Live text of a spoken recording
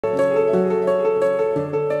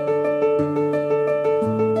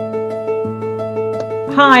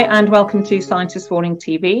Hi, and welcome to Scientist Warning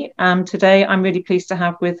TV. Today, I'm really pleased to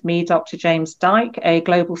have with me Dr. James Dyke, a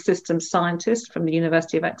global systems scientist from the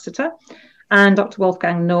University of Exeter, and Dr.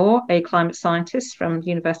 Wolfgang Knorr, a climate scientist from the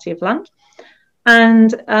University of Lund.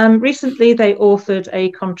 And recently, they authored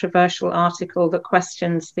a controversial article that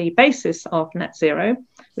questions the basis of net zero,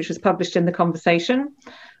 which was published in The Conversation,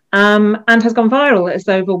 and has gone viral. It's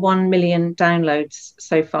over 1 million downloads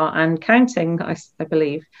so far and counting, I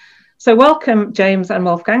believe. So welcome, James and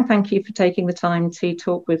Wolfgang. Thank you for taking the time to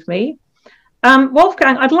talk with me.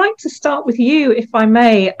 Wolfgang, I'd like to start with you, if I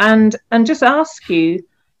may, and just ask you,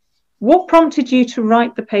 what prompted you to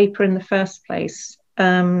write the paper in the first place?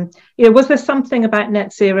 Was there something about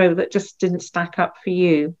net zero that just didn't stack up for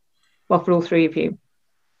you? Well, for all three of you.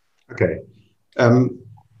 Okay.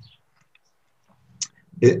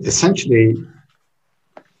 Essentially,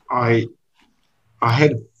 I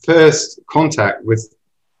had first contact with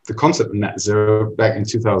the concept of net zero back in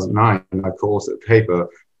 2009, and I co-authored a paper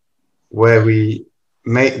where we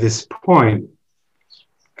made this point,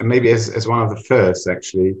 and maybe as one of the first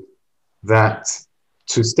actually, that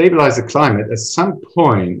to stabilize the climate, at some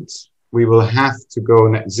point we will have to go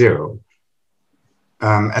net zero.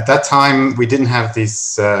 At that time, we didn't have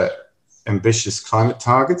these ambitious climate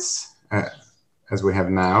targets as we have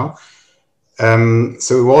now,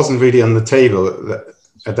 so it wasn't really on the table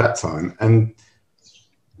at that time. And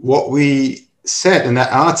what we said in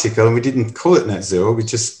that article, and we didn't call it net zero, we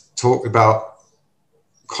just talked about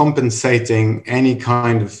compensating any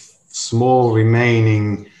kind of small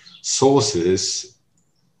remaining sources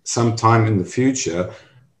sometime in the future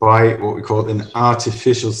by what we call an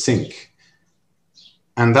artificial sink.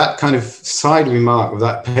 And that kind of side remark of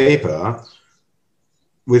that paper,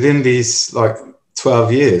 within these like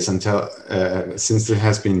 12 years until since it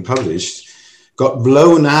has been published, got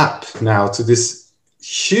blown up now to this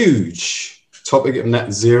huge topic of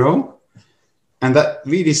net zero, and that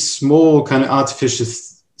really small kind of artificial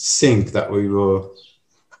sink that we were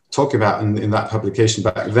talking about in that publication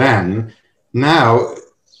back then, now,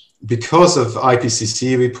 because of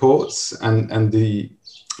IPCC reports and the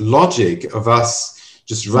logic of us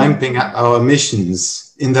just ramping up our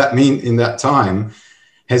emissions in that time,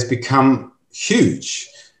 has become huge.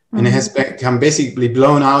 Mm-hmm. And it has become basically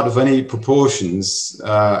blown out of any proportions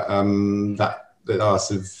that are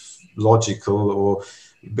sort of logical, or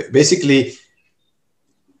basically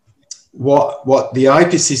what the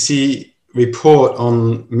IPCC report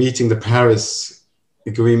on meeting the Paris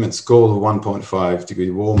Agreement's goal of 1.5 degree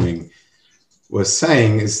warming was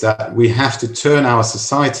saying is that we have to turn our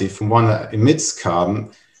society from one that emits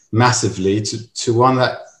carbon massively to one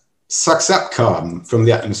that sucks up carbon from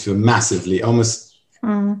the atmosphere massively, almost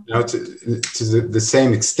to the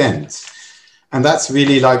same extent. And that's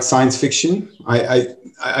really like science fiction. I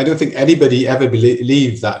don't think anybody ever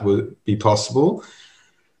believed that would be possible.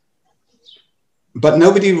 But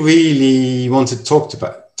nobody really wanted to talk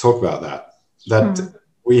about that. That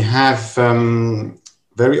we have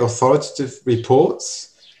very authoritative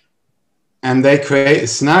reports, and they create a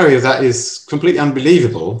scenario that is completely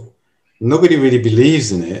unbelievable. Nobody really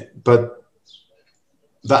believes in it, but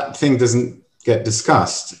that thing doesn't get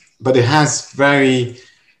discussed. But it has very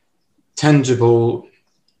tangible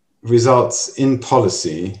results in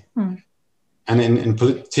policy and in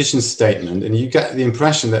politicians' statement, and you get the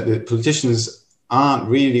impression that the politicians aren't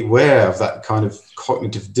really aware of that kind of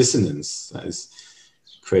cognitive dissonance that is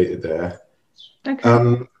created there.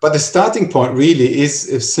 Okay. But the starting point really is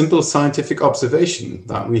a simple scientific observation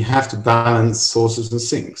that we have to balance sources and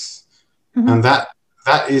sinks, and that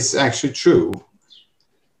is actually true.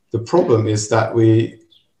 The problem is that we've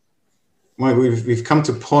come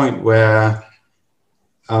to a point where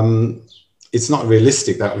it's not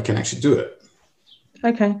realistic that we can actually do it.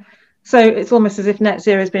 Okay, so it's almost as if net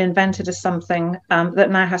zero has been invented as something that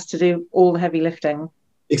now has to do all the heavy lifting.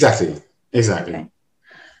 Exactly. Okay.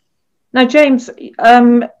 Now, James,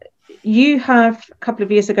 you have a couple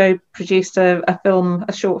of years ago produced a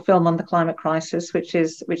short film on the climate crisis, which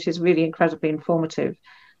is really incredibly informative.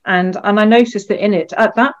 And I noticed that in it,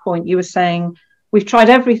 at that point, you were saying, we've tried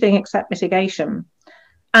everything except mitigation.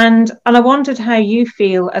 And I wondered how you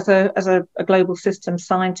feel as a global systems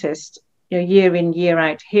scientist, year in, year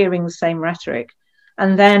out, hearing the same rhetoric,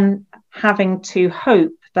 and then having to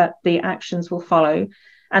hope that the actions will follow,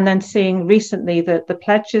 and then seeing recently that the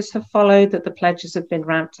pledges have followed, that the pledges have been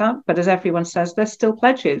ramped up, but as everyone says, there's still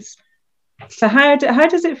pledges. So how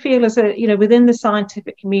does it feel as within the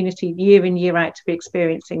scientific community, year in, year out, to be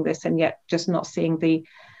experiencing this and yet just not seeing the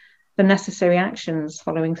necessary actions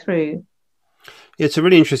following through? Yeah, it's a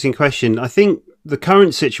really interesting question. I think the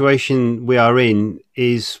current situation we are in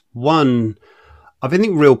is one I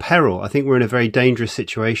think real peril. I think we're in a very dangerous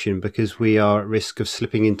situation because we are at risk of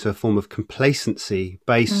slipping into a form of complacency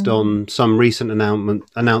based on some recent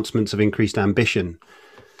announcements of increased ambition.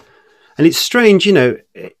 And it's strange,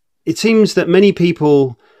 it seems that many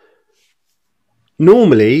people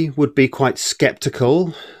normally would be quite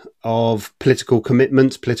skeptical of political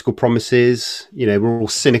commitments, political promises. We're all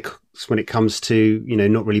cynics when it comes to,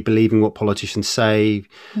 not really believing what politicians say.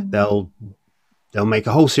 They'll make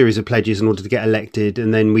a whole series of pledges in order to get elected,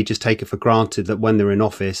 and then we just take it for granted that when they're in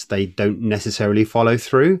office, they don't necessarily follow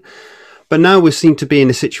through. But now we seem to be in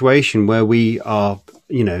a situation where we are,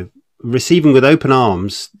 receiving with open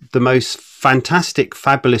arms the most fantastic,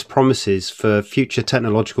 fabulous promises for future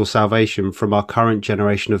technological salvation from our current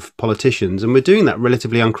generation of politicians. And we're doing that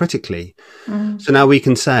relatively uncritically. So now we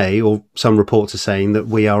can say, or some reports are saying, that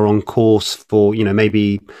we are on course for,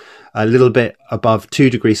 maybe a little bit above 2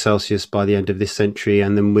 degrees Celsius by the end of this century.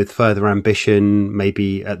 And then with further ambition,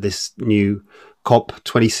 maybe at this new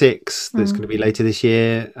COP26 that's going to be later this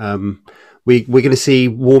year, we're going to see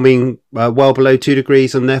warming well below 2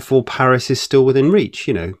 degrees, and therefore Paris is still within reach,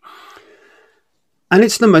 And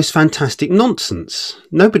it's the most fantastic nonsense.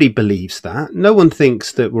 Nobody believes that. No one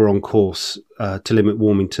thinks that we're on course to limit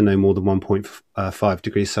warming to no more than 1.5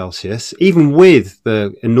 degrees Celsius, even with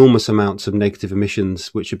the enormous amounts of negative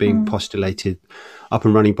emissions which are being postulated up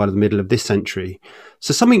and running by the middle of this century.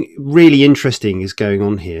 So something really interesting is going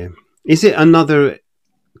on here. Is it another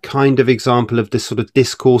kind of example of this sort of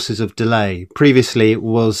discourses of delay? Previously, it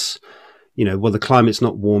was, the climate's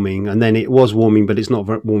not warming, and then it was warming, but it's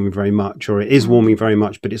not warming very much, or it is warming very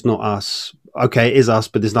much, but it's not us. Okay, it is us,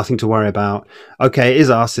 but there's nothing to worry about. Okay, it is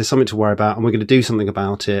us, there's something to worry about, and we're going to do something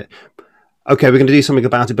about it. Okay, we're going to do something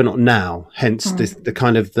about it, but not now. Hence, the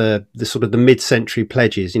kind of the sort of the mid-century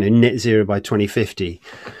pledges, net zero by 2050.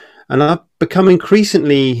 And I've become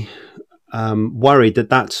increasingly worried that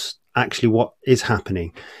that's actually what is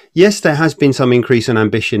happening. Yes, there has been some increase in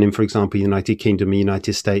ambition in, for example, the United Kingdom and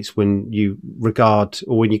United States when you regard,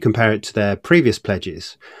 or when you compare it to their previous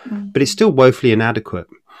pledges, but it's still woefully inadequate.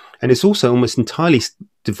 And it's also almost entirely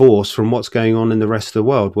divorced from what's going on in the rest of the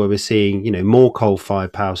world, where we're seeing, more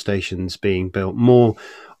coal-fired power stations being built, more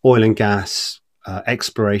oil and gas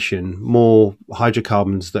exploration, more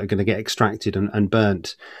hydrocarbons that are going to get extracted and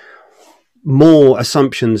burnt, more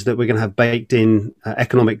assumptions that we're going to have baked in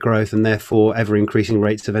economic growth and therefore ever increasing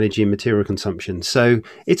rates of energy and material consumption. So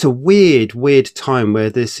it's a weird time where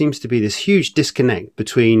there seems to be this huge disconnect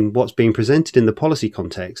between what's being presented in the policy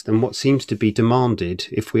context and what seems to be demanded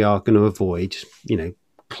if we are going to avoid,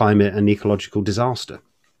 climate and ecological disaster.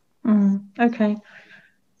 Okay.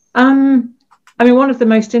 One of the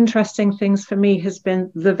most interesting things for me has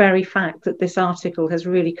been the very fact that this article has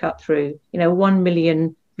really cut through, 1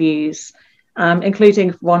 million views, including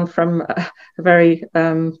one from a very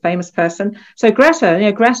famous person. So Greta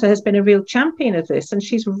has been a real champion of this, and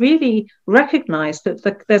she's really recognised that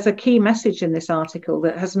there's a key message in this article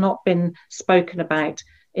that has not been spoken about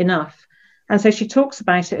enough. And so she talks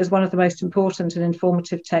about it as one of the most important and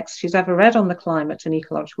informative texts she's ever read on the climate and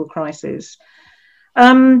ecological crisis.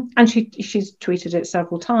 And she's tweeted it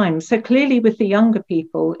several times. So clearly with the younger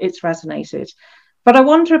people, it's resonated. But I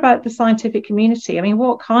wonder about the scientific community.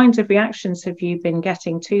 What kinds of reactions have you been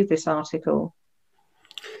getting to this article?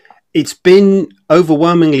 It's been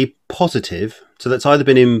overwhelmingly positive. So that's either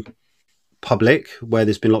been in public, where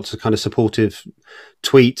there's been lots of kind of supportive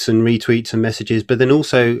tweets and retweets and messages, but then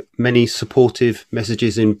also many supportive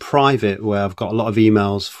messages in private, where I've got a lot of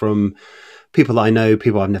emails from people that I know,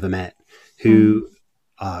 people I've never met, who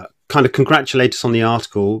kind of congratulate us on the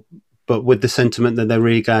article, but with the sentiment that they're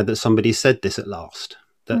really glad that somebody said this at last,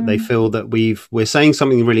 that they feel that we're saying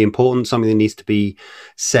something really important, something that needs to be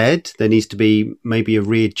said. There needs to be maybe a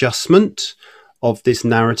readjustment of this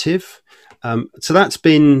narrative. So that's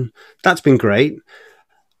been great.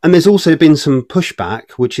 And there's also been some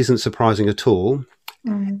pushback, which isn't surprising at all.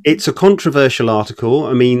 It's a controversial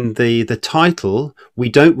article. The title, we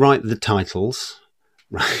don't write the titles.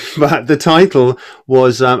 Right, but the title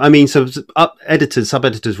was, sub-editors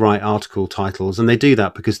write article titles, and they do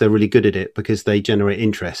that because they're really good at it, because they generate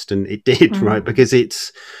interest, and it did, right? Because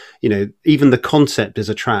it's, even the concept is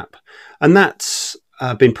a trap. And that's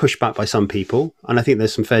been pushed back by some people, and I think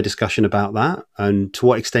there's some fair discussion about that, and to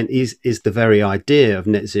what extent is the very idea of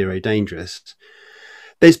net zero dangerous.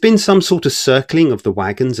 There's been some sort of circling of the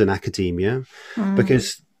wagons in academia,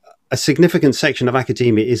 because a significant section of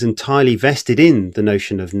academia is entirely vested in the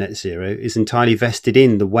notion of net zero, is entirely vested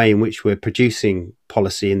in the way in which we're producing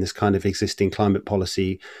policy in this kind of existing climate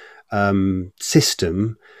policy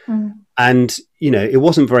system. And, you know, it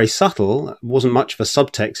wasn't very subtle. It wasn't much of a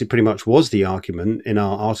subtext. It pretty much was the argument in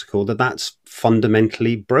our article that that's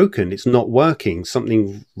fundamentally broken. It's not working.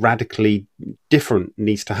 Something radically different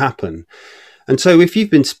needs to happen. And so if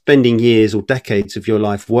you've been spending years or decades of your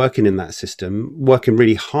life working in that system, working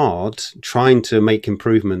really hard, trying to make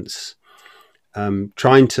improvements,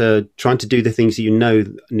 trying to do the things that you know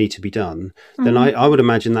need to be done, then I would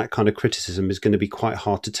imagine that kind of criticism is going to be quite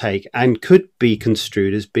hard to take and could be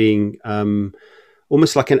construed as being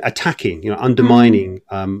almost like an attacking, you know, undermining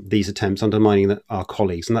these attempts, undermining our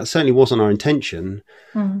colleagues. And that certainly wasn't our intention.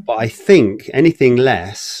 But I think anything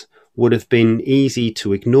less would have been easy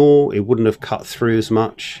to ignore. It wouldn't have cut through as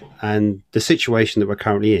much. And the situation that we're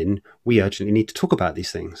currently in, we urgently need to talk about these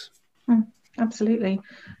things. Absolutely.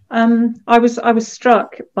 I was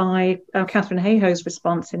struck by Catherine Hayhoe's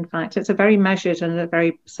response. In fact, it's a very measured and a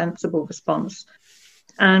very sensible response.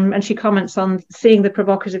 And she comments on seeing the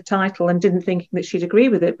provocative title and didn't think that she'd agree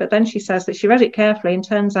with it. But then she says that she read it carefully and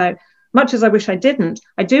turns out, much as I wish I didn't,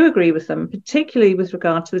 I do agree with them, particularly with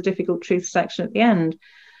regard to the difficult truth section at the end.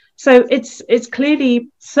 So it's clearly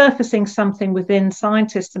surfacing something within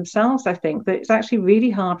scientists themselves, I think, that it's actually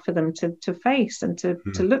really hard for them to face and to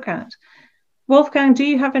look at. Wolfgang, do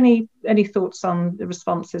you have any thoughts on the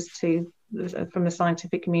responses from the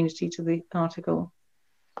scientific community to the article?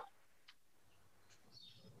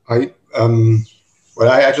 I'd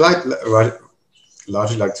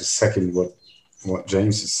largely like to second what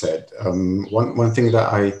James has said. One thing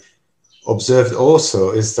that I observed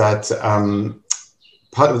also is that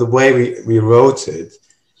part of the way we wrote it,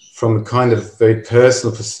 from a kind of very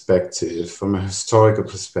personal perspective, from a historical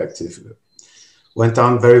perspective, went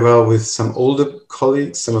down very well with some older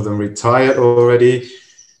colleagues, some of them retired already,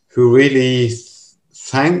 who really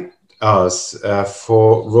thanked us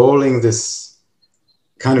for rolling this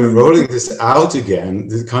out again,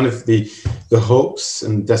 the kind of the hopes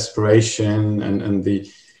and desperation and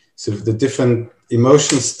the sort of the different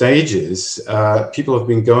emotional stages people have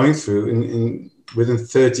been going through within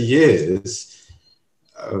 30 years,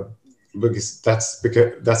 because that's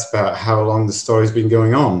about how long the story's been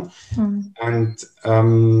going on. And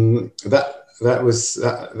that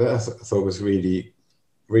I thought was really,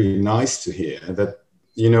 really nice to hear, that,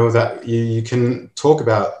 you know, that you can talk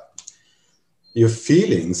about your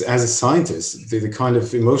feelings as a scientist, the kind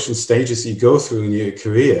of emotional stages you go through in your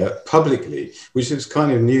career publicly, which is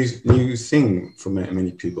kind of new thing for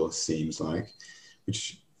many people, it seems like,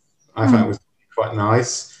 which I found was quite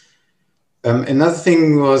nice. Another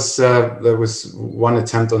thing was there was one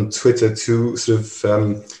attempt on Twitter to sort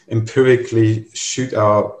of empirically shoot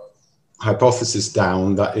our hypothesis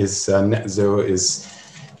down, that is net zero is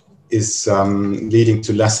leading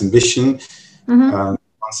to less ambition. One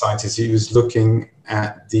scientist, he was looking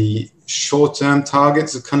at the short-term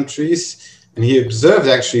targets of countries, and he observed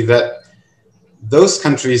actually that those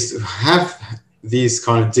countries who have these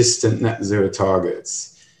kind of distant net zero targets,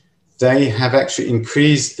 they have actually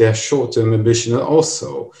increased their short-term ambition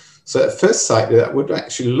also. So at first sight, that would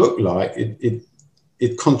actually look like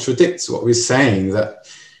it contradicts what we're saying, that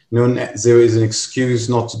net zero is an excuse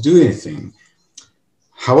not to do anything.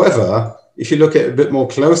 However, if you look at it a bit more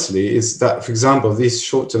closely, is that, for example, these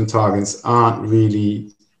short-term targets aren't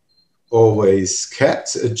really always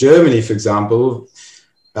kept. Germany, for example,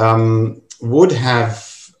 would have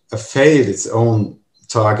failed its own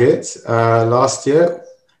target last year,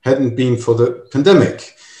 hadn't been for the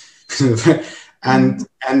pandemic. and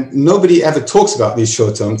nobody ever talks about these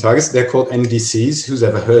short-term targets. They're called NDCs. Who's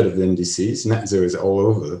ever heard of the NDCs? Net zero is all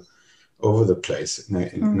over the place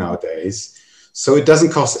nowadays. So it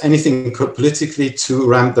doesn't cost anything politically to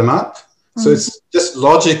ramp them up. So it's just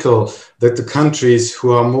logical that the countries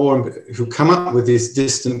who come up with these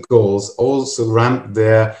distant goals also ramp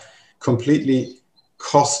their completely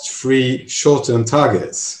cost-free short-term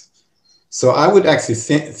targets. So I would actually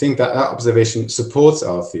think that observation supports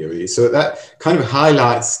our theory. So that kind of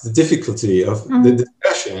highlights the difficulty of the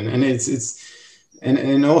discussion, and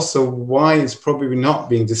and also why it's probably not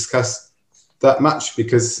being discussed that much,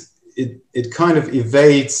 because it kind of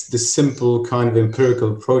evades the simple kind of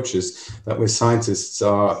empirical approaches that we scientists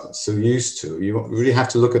are so used to. You really have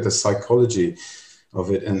to look at the psychology of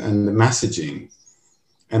it and the messaging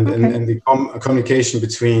and the communication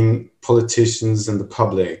between politicians and the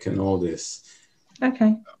public and all this.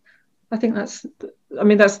 Okay. I think that's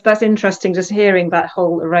interesting, just hearing that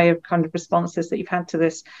whole array of kind of responses that you've had to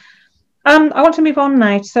this. I want to move on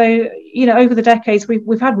now. So, you know, over the decades,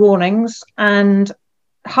 we've had warnings, and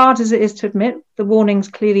hard as it is to admit, the warnings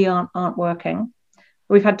clearly aren't working.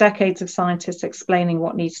 We've had decades of scientists explaining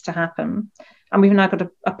what needs to happen. And we've now got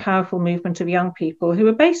a powerful movement of young people who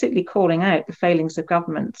are basically calling out the failings of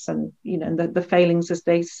governments and, you know, the failings as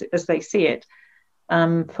they see it,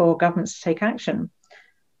 for governments to take action.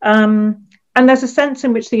 And there's a sense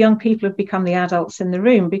in which the young people have become the adults in the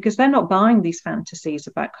room, because they're not buying these fantasies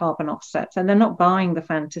about carbon offsets, and they're not buying the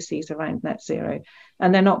fantasies around net zero,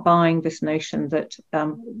 and they're not buying this notion that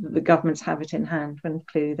the governments have it in hand, when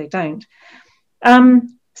clearly they don't.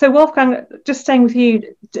 So Wolfgang, just staying with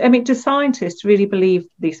you, I mean, do scientists really believe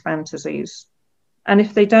these fantasies? And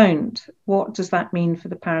if they don't, what does that mean for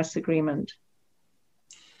the Paris Agreement?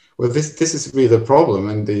 Well, this is really the problem,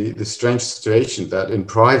 and the strange situation that in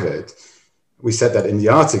private, we said that in the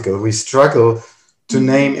article, we struggle to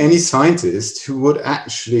name any scientist who would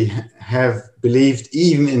actually have believed,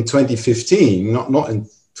 even in 2015, not in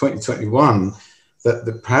 2021, that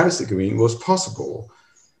the Paris Agreement was possible,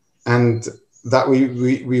 and that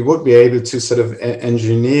we would be able to sort of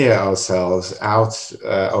engineer ourselves out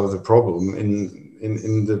of the problem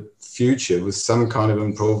in the future with some kind of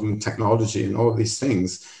improvement technology and all these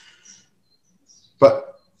things.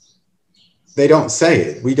 But they don't say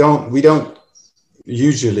it. We don't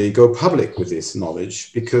usually go public with this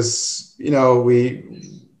knowledge, because, you know,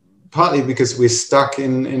 partly because we're stuck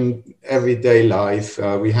in everyday life.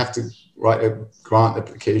 We have to write grant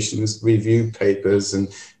applications, review papers,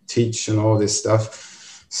 and teach and all this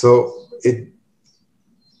stuff. So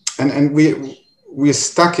we're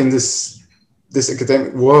stuck in this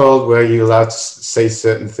academic world where you're allowed to say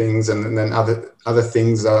certain things, and then other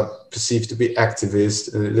things are perceived to be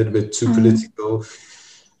activist, a little bit too political.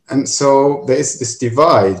 And so there is this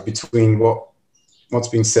divide between what's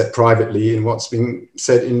being said privately and what's being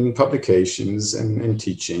said in publications and in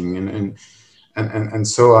teaching and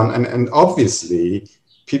so on. And obviously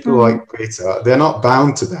people like Greta, they're not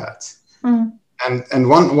bound to that. And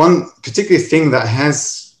one particular thing that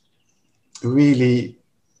has really,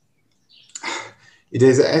 it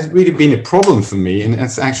has really been a problem for me, and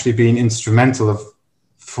it's actually been instrumental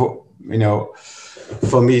for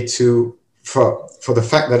the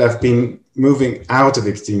fact that I've been moving out of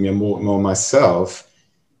academia more and more myself,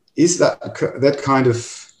 is that kind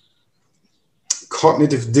of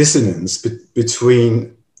cognitive dissonance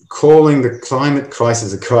between calling the climate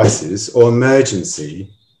crisis a crisis or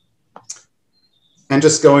emergency and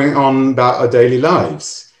just going on about our daily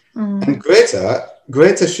lives. And Greta,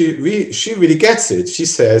 she really gets it. She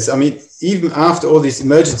says, I mean, even after all these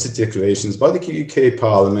emergency declarations by the UK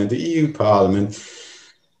Parliament, the EU Parliament,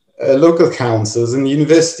 local councils and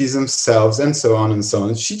universities themselves, and so on,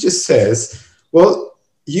 she just says, well,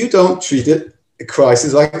 you don't treat it a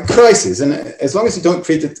crisis like a crisis. And as long as you don't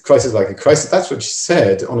treat it crisis like a crisis, that's what she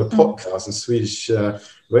said on a podcast on Swedish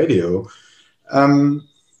radio,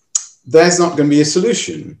 there's not going to be a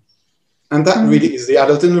solution. And that really is the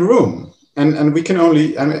adult in the room. And we can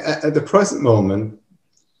only, I mean, at the present moment,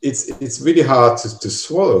 it's really hard to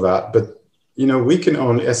swallow that. But, you know, we can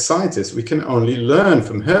only, as scientists, we can only learn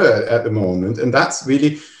from her at the moment. And that's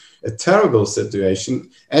really a terrible situation.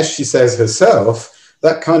 As she says herself,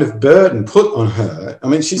 that kind of burden put on her. I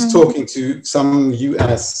mean, she's talking to some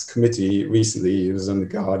US committee recently, it was on The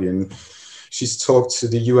Guardian. She's talked to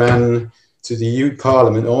the UN, to the EU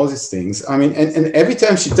Parliament, all these things. I mean, and every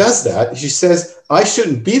time she does that, she says, I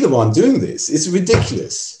shouldn't be the one doing this. It's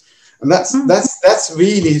ridiculous. And that's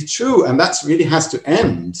really true. And that's really has to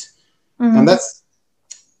end. And that's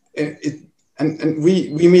it. And we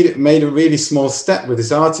made a really small step with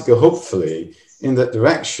this article, hopefully, in that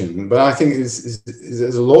direction. But I think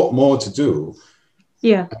there's a lot more to do.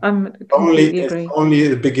 Yeah, I'm completely agree. Only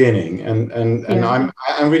the beginning, and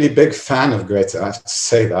I'm really a big fan of Greta. I have to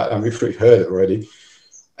say that, and we've probably heard it already.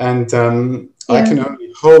 And I can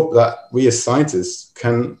only hope that we as scientists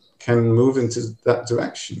can move into that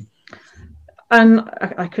direction. And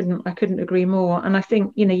I couldn't agree more. And I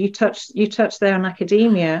think, you know, you touched there on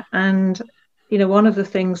academia, and you know, one of the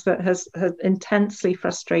things that has intensely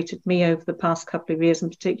frustrated me over the past couple of years, and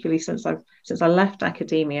particularly since I left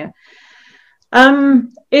academia,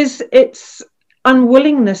 is its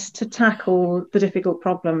unwillingness to tackle the difficult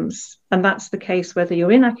problems. And that's the case whether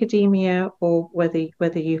you're in academia or whether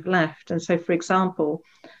you've left. And so, for example,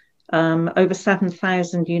 over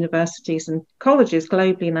 7,000 universities and colleges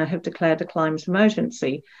globally now have declared a climate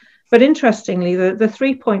emergency. But interestingly, the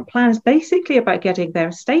 3-point plan is basically about getting their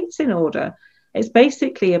estates in order. It's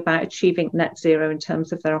basically about achieving net zero in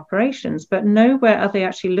terms of their operations, but nowhere are they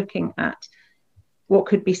actually looking at what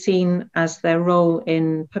could be seen as their role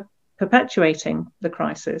in perpetuating the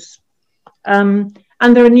crisis. And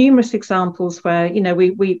there are numerous examples where, you know,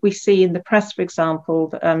 we see in the press, for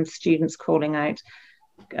example, students calling out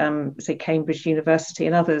say Cambridge University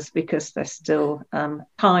and others, because they're still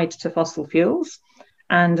tied to fossil fuels.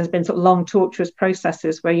 And there's been sort of long, tortuous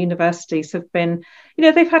processes where universities have been,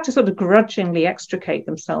 they've had to sort of grudgingly extricate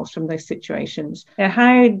themselves from those situations.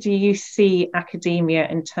 How do you see academia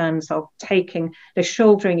in terms of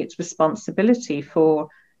shouldering its responsibility for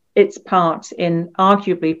its part in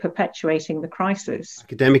arguably perpetuating the crisis?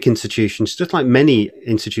 Academic institutions, just like many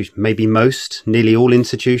institutions, maybe most, nearly all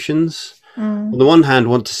institutions, on the one hand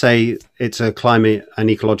want to say it's a climate and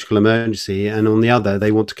ecological emergency, and on the other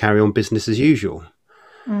they want to carry on business as usual.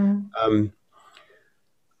 And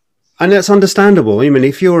that's understandable. I mean,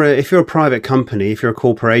 if you're a private company, if you're a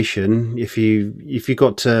corporation, if you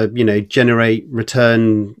got to generate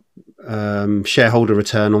return, shareholder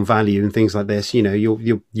return on value and things like this,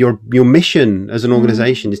 your mission as an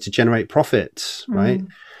organization is to generate profits, right?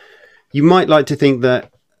 You might like to think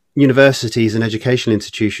that universities and educational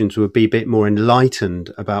institutions would be a bit more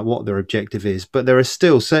enlightened about what their objective is, but there are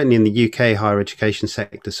still, certainly in the UK higher education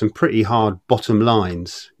sector, some pretty hard bottom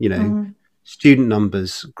lines, student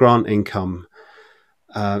numbers, grant income,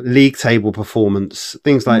 league table performance,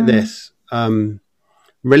 things like this.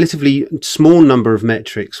 Relatively small number of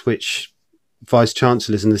metrics which vice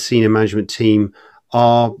chancellors and the senior management team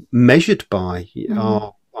are measured by,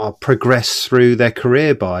 are progressed through their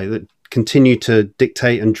career by, that continue to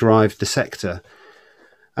dictate and drive the sector.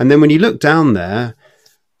 And then when you look down there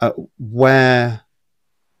at where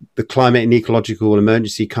the climate and ecological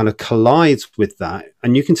emergency kind of collides with that,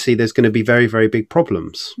 and you can see there's going to be very, very big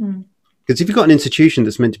problems. Because if you've got an institution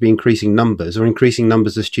that's meant to be increasing numbers, or increasing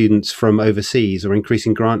numbers of students from overseas, or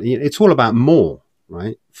increasing grant, it's all about more,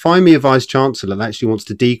 right? Find me a vice chancellor that actually wants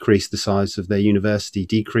to decrease the size of their university,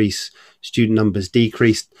 decrease student numbers,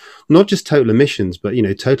 decrease not just total emissions, but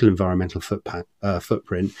total environmental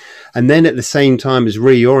footprint, and then at the same time is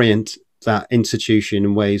reorient that institution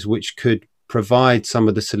in ways which could provide some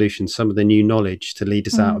of the solutions, some of the new knowledge to lead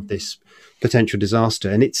us out of this potential disaster.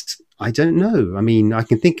 And I don't know. I mean, I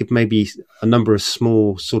can think of maybe a number of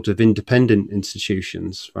small sort of independent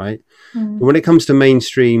institutions, right? But when it comes to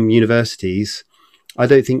mainstream universities, I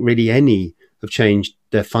don't think really any have changed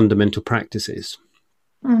their fundamental practices.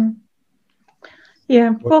 Yeah,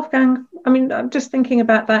 Wolfgang, I mean, I'm just thinking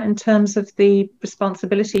about that in terms of the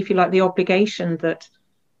responsibility, if you like, the obligation that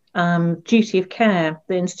duty of care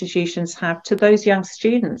the institutions have to those young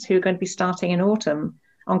students who are going to be starting in autumn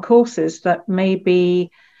on courses that may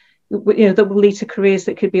be, that will lead to careers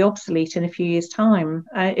that could be obsolete in a few years' time.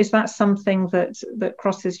 Is that something that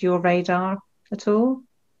crosses your radar at all?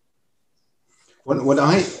 What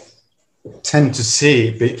I tend to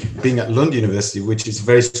see, being at Lund University, which is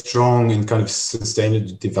very strong in kind of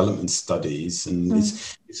sustainable development studies, and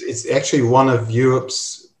it's actually one of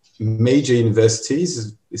Europe's major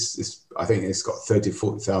universities. I think it's got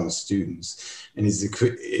 40,000 students, and it's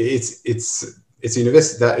a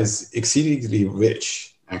university that is exceedingly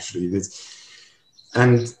rich, actually.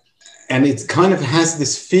 And it kind of has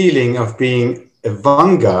this feeling of being a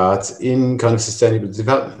vanguard in kind of sustainable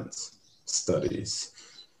development studies.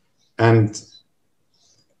 And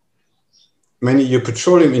your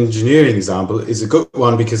petroleum engineering example is a good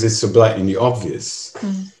one because it's so blatantly obvious.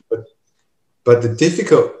 But the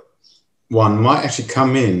difficult one might actually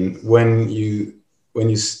come in when you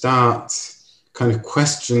start kind of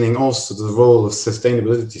questioning also the role of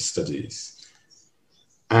sustainability studies.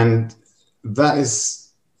 And that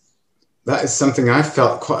is something I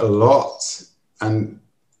felt quite a lot, and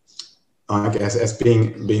I guess as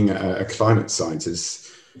being a climate scientist.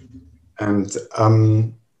 And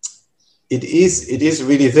it is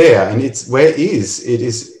really there, and it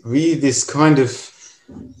is really this kind of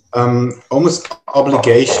almost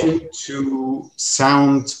obligation to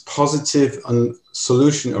sound positive and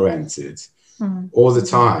solution oriented all the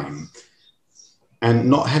time, and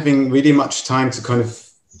not having really much time to kind of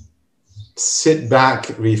sit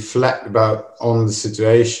back, reflect on the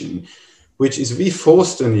situation, which is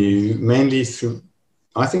reinforced on you mainly through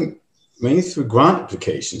grant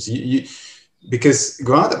applications. Because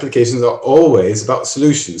grant applications are always about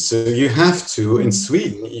solutions. So you have to, in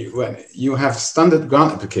Sweden, when you have standard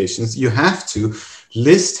grant applications, you have to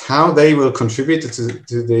list how they will contribute to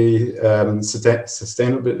the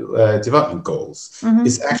sustainable development goals.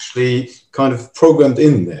 It's actually kind of programmed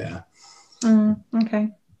in there.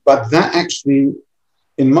 Okay. But that actually,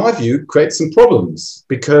 in my view, creates some problems,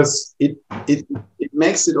 because it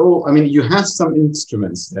makes it all, I mean, you have some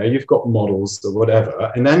instruments there, you've got models or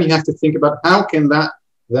whatever, and then you have to think about how can that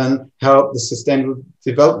then help the sustainable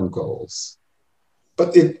development goals.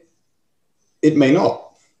 But it may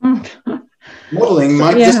not. Modeling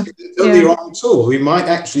might just be a totally wrong tool. We might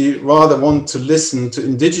actually rather want to listen to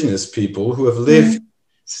indigenous people who have lived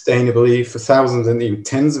sustainably for thousands and even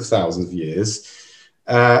tens of thousands of years,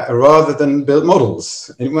 rather than build models.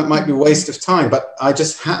 It might be a waste of time, but I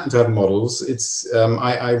just happen to have models. It's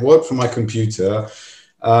I work from my computer.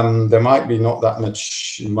 There might be not that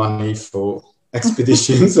much money for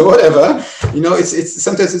expeditions or whatever. You know, it's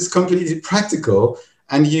sometimes it's completely practical,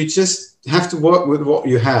 and you just have to work with what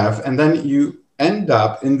you have, and then you end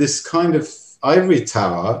up in this kind of ivory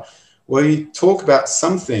tower where you talk about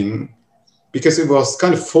something because it was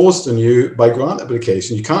kind of forced on you by grant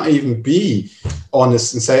application. You can't even be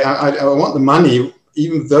honest and say, I want the money,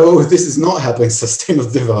 even though this is not helping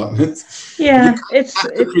sustainable development. Yeah, it's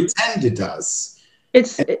pretend it does.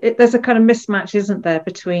 There's a kind of mismatch, isn't there,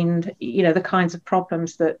 between, you know, the kinds of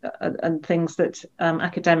problems that and things that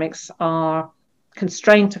academics are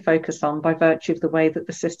constrained to focus on by virtue of the way that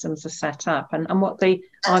the systems are set up, and what they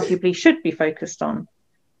arguably should be focused on.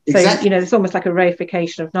 Exactly. So, you know, it's almost like a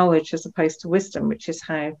reification of knowledge as opposed to wisdom, which is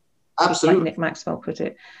how, like Nick Maxwell put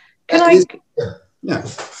it. I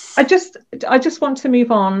just want to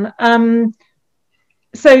move on.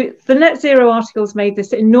 So the net zero articles made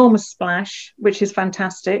this enormous splash, which is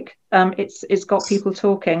fantastic. It's got people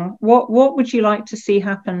talking. What would you like to see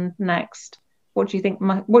happen next? What do you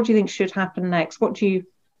think should happen next? What do you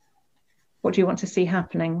want to see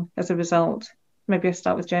happening as a result? Maybe I'll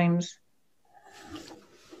start with James.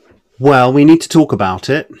 Well, we need to talk about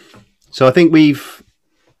it. So I think we've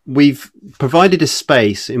provided a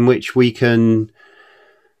space in which we can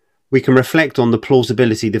reflect on the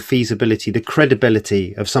plausibility, the feasibility, the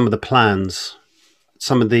credibility of some of the plans,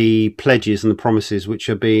 some of the pledges and the promises which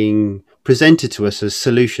are being presented to us as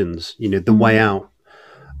solutions, you know, the way out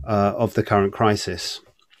of the current crisis.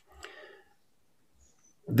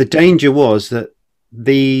 The danger was that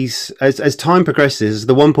these, as time progresses,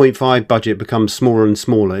 the 1.5 budget becomes smaller and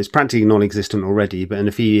smaller. It's practically non-existent already, but in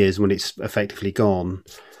a few years when it's effectively gone,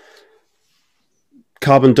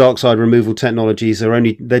 carbon dioxide removal technologies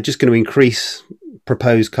they're just going to increase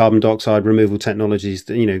proposed carbon dioxide removal technologies.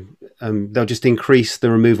 You know, they'll just increase the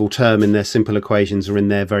removal term in their simple equations or in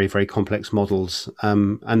their very, very complex models.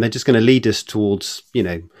 And they're just going to lead us towards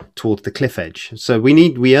the cliff edge. So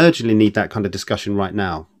we urgently need that kind of discussion right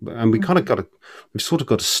now. And we've sort of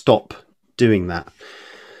got to stop doing that.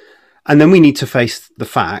 And then we need to face the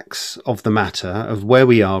facts of the matter of where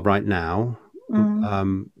we are right now,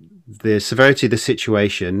 the severity of the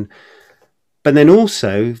situation, but then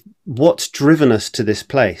also what's driven us to this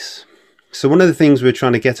place. So one of the things we're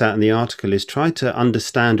trying to get at in the article is try to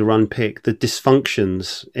understand or unpick the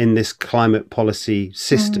dysfunctions in this climate policy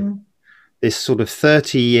system, this sort of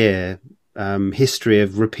 30-year history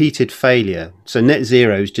of repeated failure. So net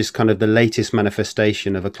zero is just kind of the latest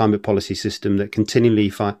manifestation of a climate policy system that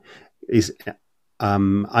continually is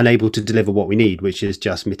unable to deliver what we need, which is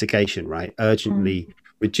just mitigation, right? Urgently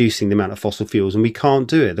reducing the amount of fossil fuels, and we can't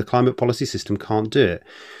do it. The climate policy system can't do it.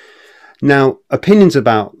 Now, opinions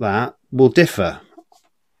about that will differ.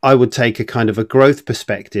 I would take a kind of a growth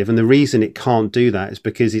perspective, and the reason it can't do that is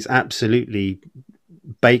because it's absolutely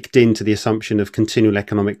baked into the assumption of continual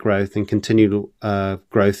economic growth and continual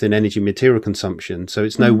growth in energy material consumption. So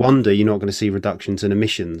it's no wonder you're not going to see reductions in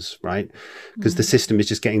emissions, right? Because the system is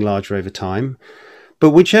just getting larger over time.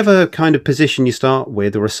 But whichever kind of position you start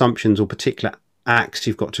with, or assumptions or particular axe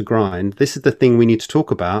you've got to grind, this is the thing we need to talk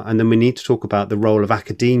about. And then we need to talk about the role of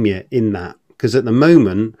academia in that, because at the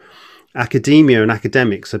moment academia and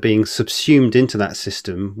academics are being subsumed into that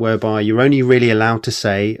system whereby you're only really allowed to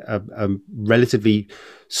say a relatively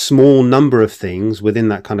small number of things within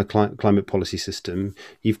that kind of climate policy system.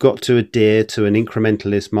 You've got to adhere to an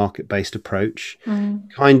incrementalist market-based approach,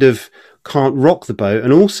 kind of can't rock the boat,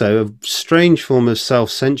 and also a strange form of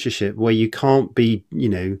self-censorship where you can't be,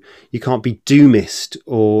 you can't be doomist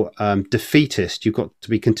or defeatist. You've got to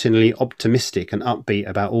be continually optimistic and upbeat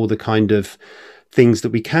about all the kind of things that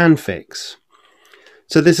we can fix.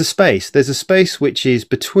 So there's a space which is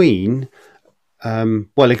between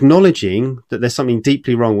acknowledging that there's something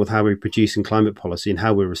deeply wrong with how we're producing climate policy and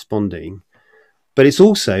how we're responding, but it's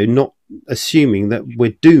also not assuming that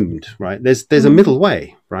we're doomed, right? There's a middle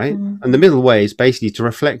way, right? And the middle way is basically to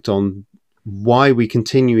reflect on why we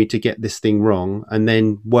continue to get this thing wrong and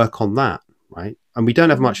then work on that, right? And we don't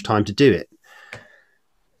have much time to do it.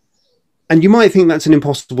 And you might think that's an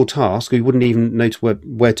impossible task, or you wouldn't even know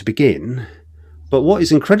where to begin. But what is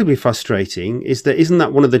incredibly frustrating is that isn't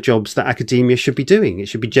that one of the jobs that academia should be doing? It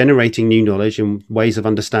should be generating new knowledge and ways of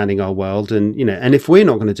understanding our world. And, and if we're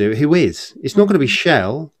not going to do it, who is? It's not going to be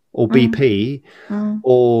Shell. or BP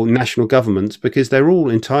or national governments, because they're all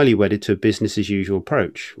entirely wedded to a business as usual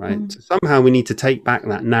approach, right? So somehow we need to take back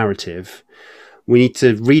that narrative. We need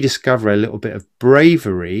to rediscover a little bit of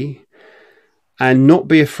bravery and not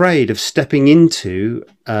be afraid of stepping into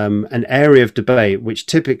an area of debate which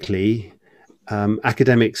typically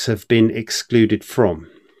academics have been excluded from.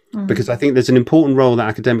 Because I think there's an important role that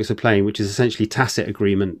academics are playing, which is essentially tacit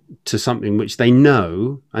agreement to something which they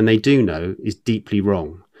know, and they do know, is deeply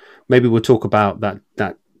wrong. Maybe we'll talk about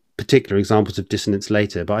that particular examples of dissonance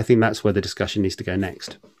later, but I think that's where the discussion needs to go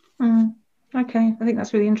next. Okay, I think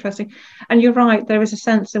that's really interesting. And you're right, there is a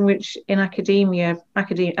sense in which in academia,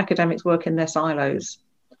 academics work in their silos,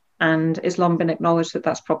 and it's long been acknowledged that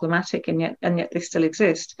that's problematic, and yet they still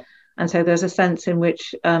exist. And so there's a sense in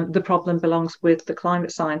which the problem belongs with the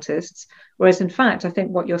climate scientists, whereas in fact, I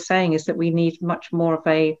think what you're saying is that we need much more of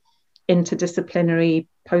a interdisciplinary,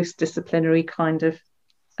 post-disciplinary kind of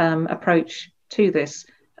approach to this,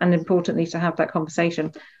 and importantly to have that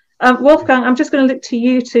conversation. Wolfgang, I'm just going to look to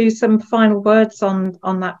you to some final words on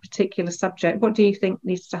that particular subject. What do you think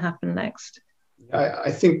needs to happen next? I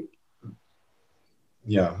think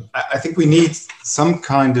we need some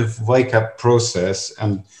kind of wake-up process,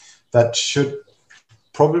 and that should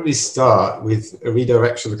probably start with a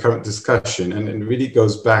redirection of the current discussion, and it really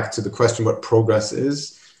goes back to the question what progress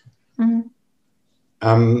is.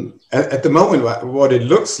 At the moment, what it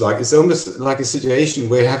looks like is almost like a situation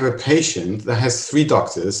where you have a patient that has 3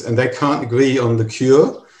 doctors and they can't agree on the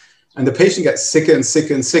cure, and the patient gets sicker and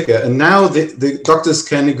sicker and sicker, and now the doctors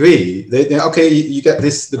can agree. They okay, you get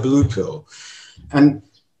the blue pill, and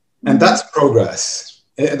that's progress.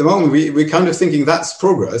 At the moment, we're kind of thinking that's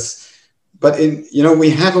progress, but we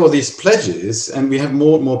have all these pledges, and we have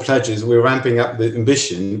more and more pledges. We're ramping up the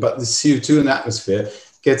ambition, but the CO2 in the atmosphere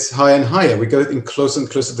gets higher and higher. We go in closer and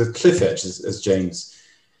closer to the cliff edge, as James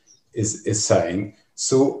is saying.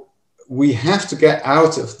 So we have to get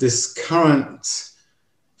out of this current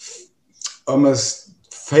almost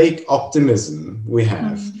fake optimism we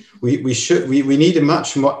have. We need a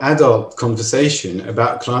much more adult conversation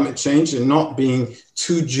about climate change, and not being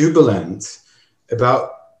too jubilant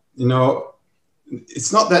about,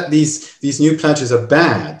 it's not that these new pledges are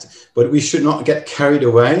bad, but we should not get carried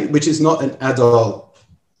away, which is not an adult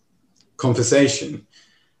conversation.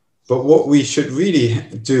 But what we should really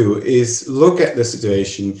do is look at the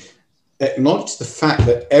situation, acknowledge the fact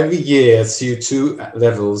that every year CO2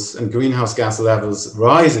 levels and greenhouse gas levels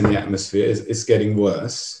rise in the atmosphere is getting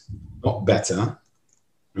worse, not better.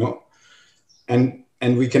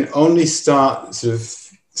 And we can only start sort of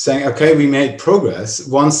saying, okay, we made progress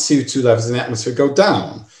once CO2 levels in the atmosphere go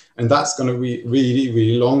down. And that's going to be really,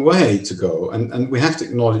 really long way to go. And we have to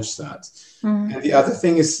acknowledge that. And the other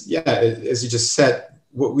thing is, as you just said,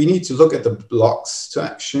 we need to look at the blocks to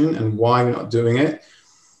action and why we're not doing it.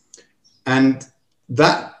 And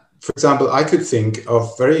that, for example, I could think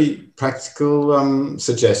of very practical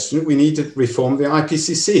suggestion. We need to reform the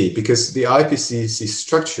IPCC, because the IPCC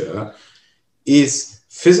structure is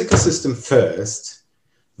physical system first,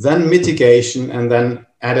 then mitigation, and then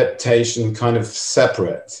adaptation kind of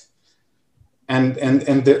separate. And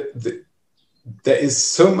there is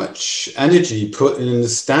so much energy put in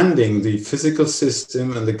understanding the physical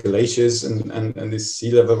system and the glaciers and the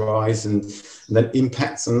sea level rise and then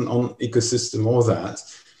impacts on ecosystem, all that.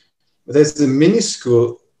 But there's a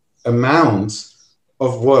minuscule amount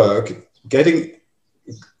of work getting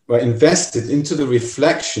invested into the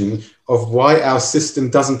reflection of why our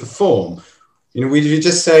system doesn't perform. We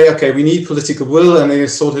just say, okay, we need political will and they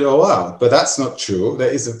sort it all out. But that's not true.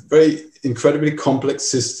 There is a very incredibly complex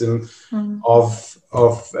system of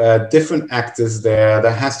different actors there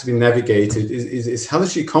that has to be navigated. It's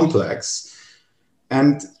hellishly complex.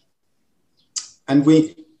 And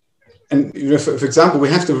for example, we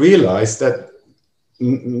have to realize that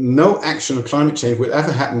no action on climate change will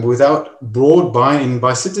ever happen without broad buy-in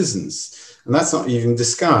by citizens. And that's not even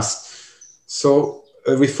discussed. So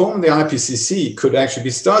a reform of the IPCC could actually be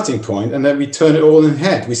a starting point, and then we turn it all in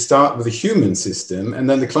head. We start with the human system, and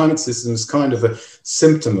then the climate system is kind of a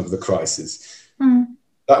symptom of the crisis.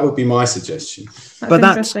 That would be my suggestion. That's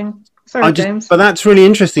interesting. Sorry, James. But that's really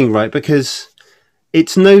interesting, right? Because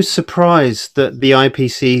it's no surprise that the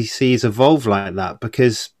IPCC's evolved like that,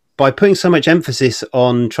 because by putting so much emphasis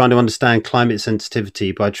on trying to understand climate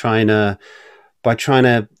sensitivity, by trying to,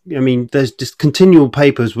 there's just continual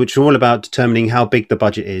papers which are all about determining how big the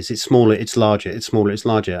budget is. It's smaller, it's larger, it's smaller, it's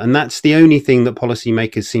larger. And that's the only thing that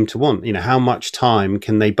policymakers seem to want. How much time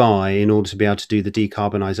can they buy in order to be able to do the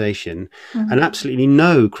decarbonisation? And absolutely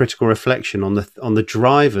no critical reflection on the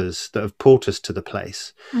drivers that have brought us to the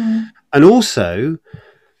place. And also,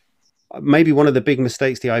 maybe one of the big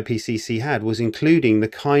mistakes the IPCC had was including the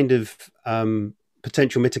kind of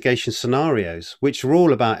potential mitigation scenarios, which are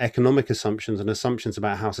all about economic assumptions and assumptions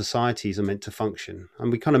about how societies are meant to function.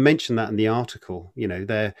 And we kind of mentioned that in the article. You know,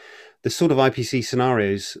 they're the sort of IPCC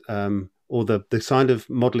scenarios, or the kind of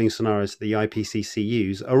modelling scenarios that the IPCC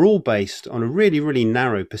use, are all based on a really, really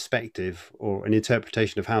narrow perspective or an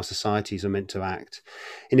interpretation of how societies are meant to act.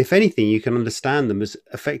 And if anything, you can understand them as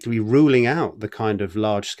effectively ruling out the kind of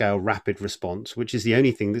large-scale rapid response, which is the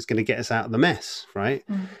only thing that's going to get us out of the mess, right?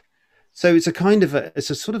 Mm. So it's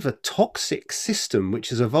a sort of a toxic system which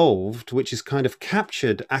has evolved, which has kind of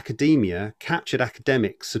captured academia, captured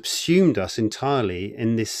academics, subsumed us entirely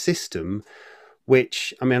in this system,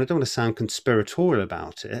 which, I mean, I don't want to sound conspiratorial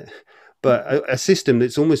about it, but a system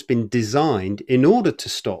that's almost been designed in order to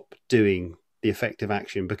stop doing the effective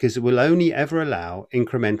action, because it will only ever allow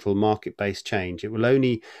incremental market-based change. It will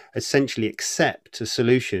only essentially accept a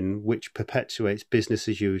solution which perpetuates business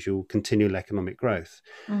as usual, continual economic growth.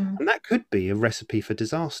 Mm. And that could be a recipe for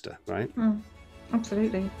disaster, right? Mm.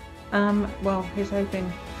 Absolutely. Well, here's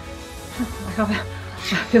hoping. I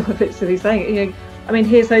feel a bit silly saying it. You know, I mean,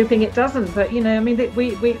 here's hoping it doesn't. But, you know, I mean,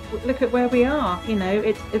 we look at where we are. You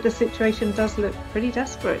know, the situation does look pretty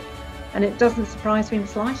desperate. And it doesn't surprise me in the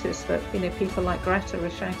slightest that, you know, people like Greta are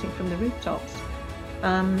shouting from the rooftops.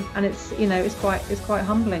 And it's, you know, it's quite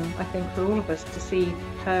humbling, I think, for all of us to see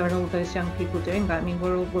her and all those young people doing that. I mean,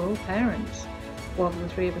 we're all parents. Well, the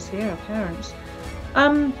three of us here are parents.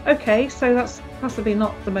 Okay, so that's possibly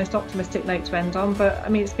not the most optimistic note to end on, but I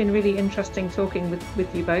mean, it's been really interesting talking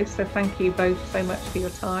with you both. So thank you both so much for your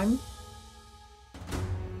time.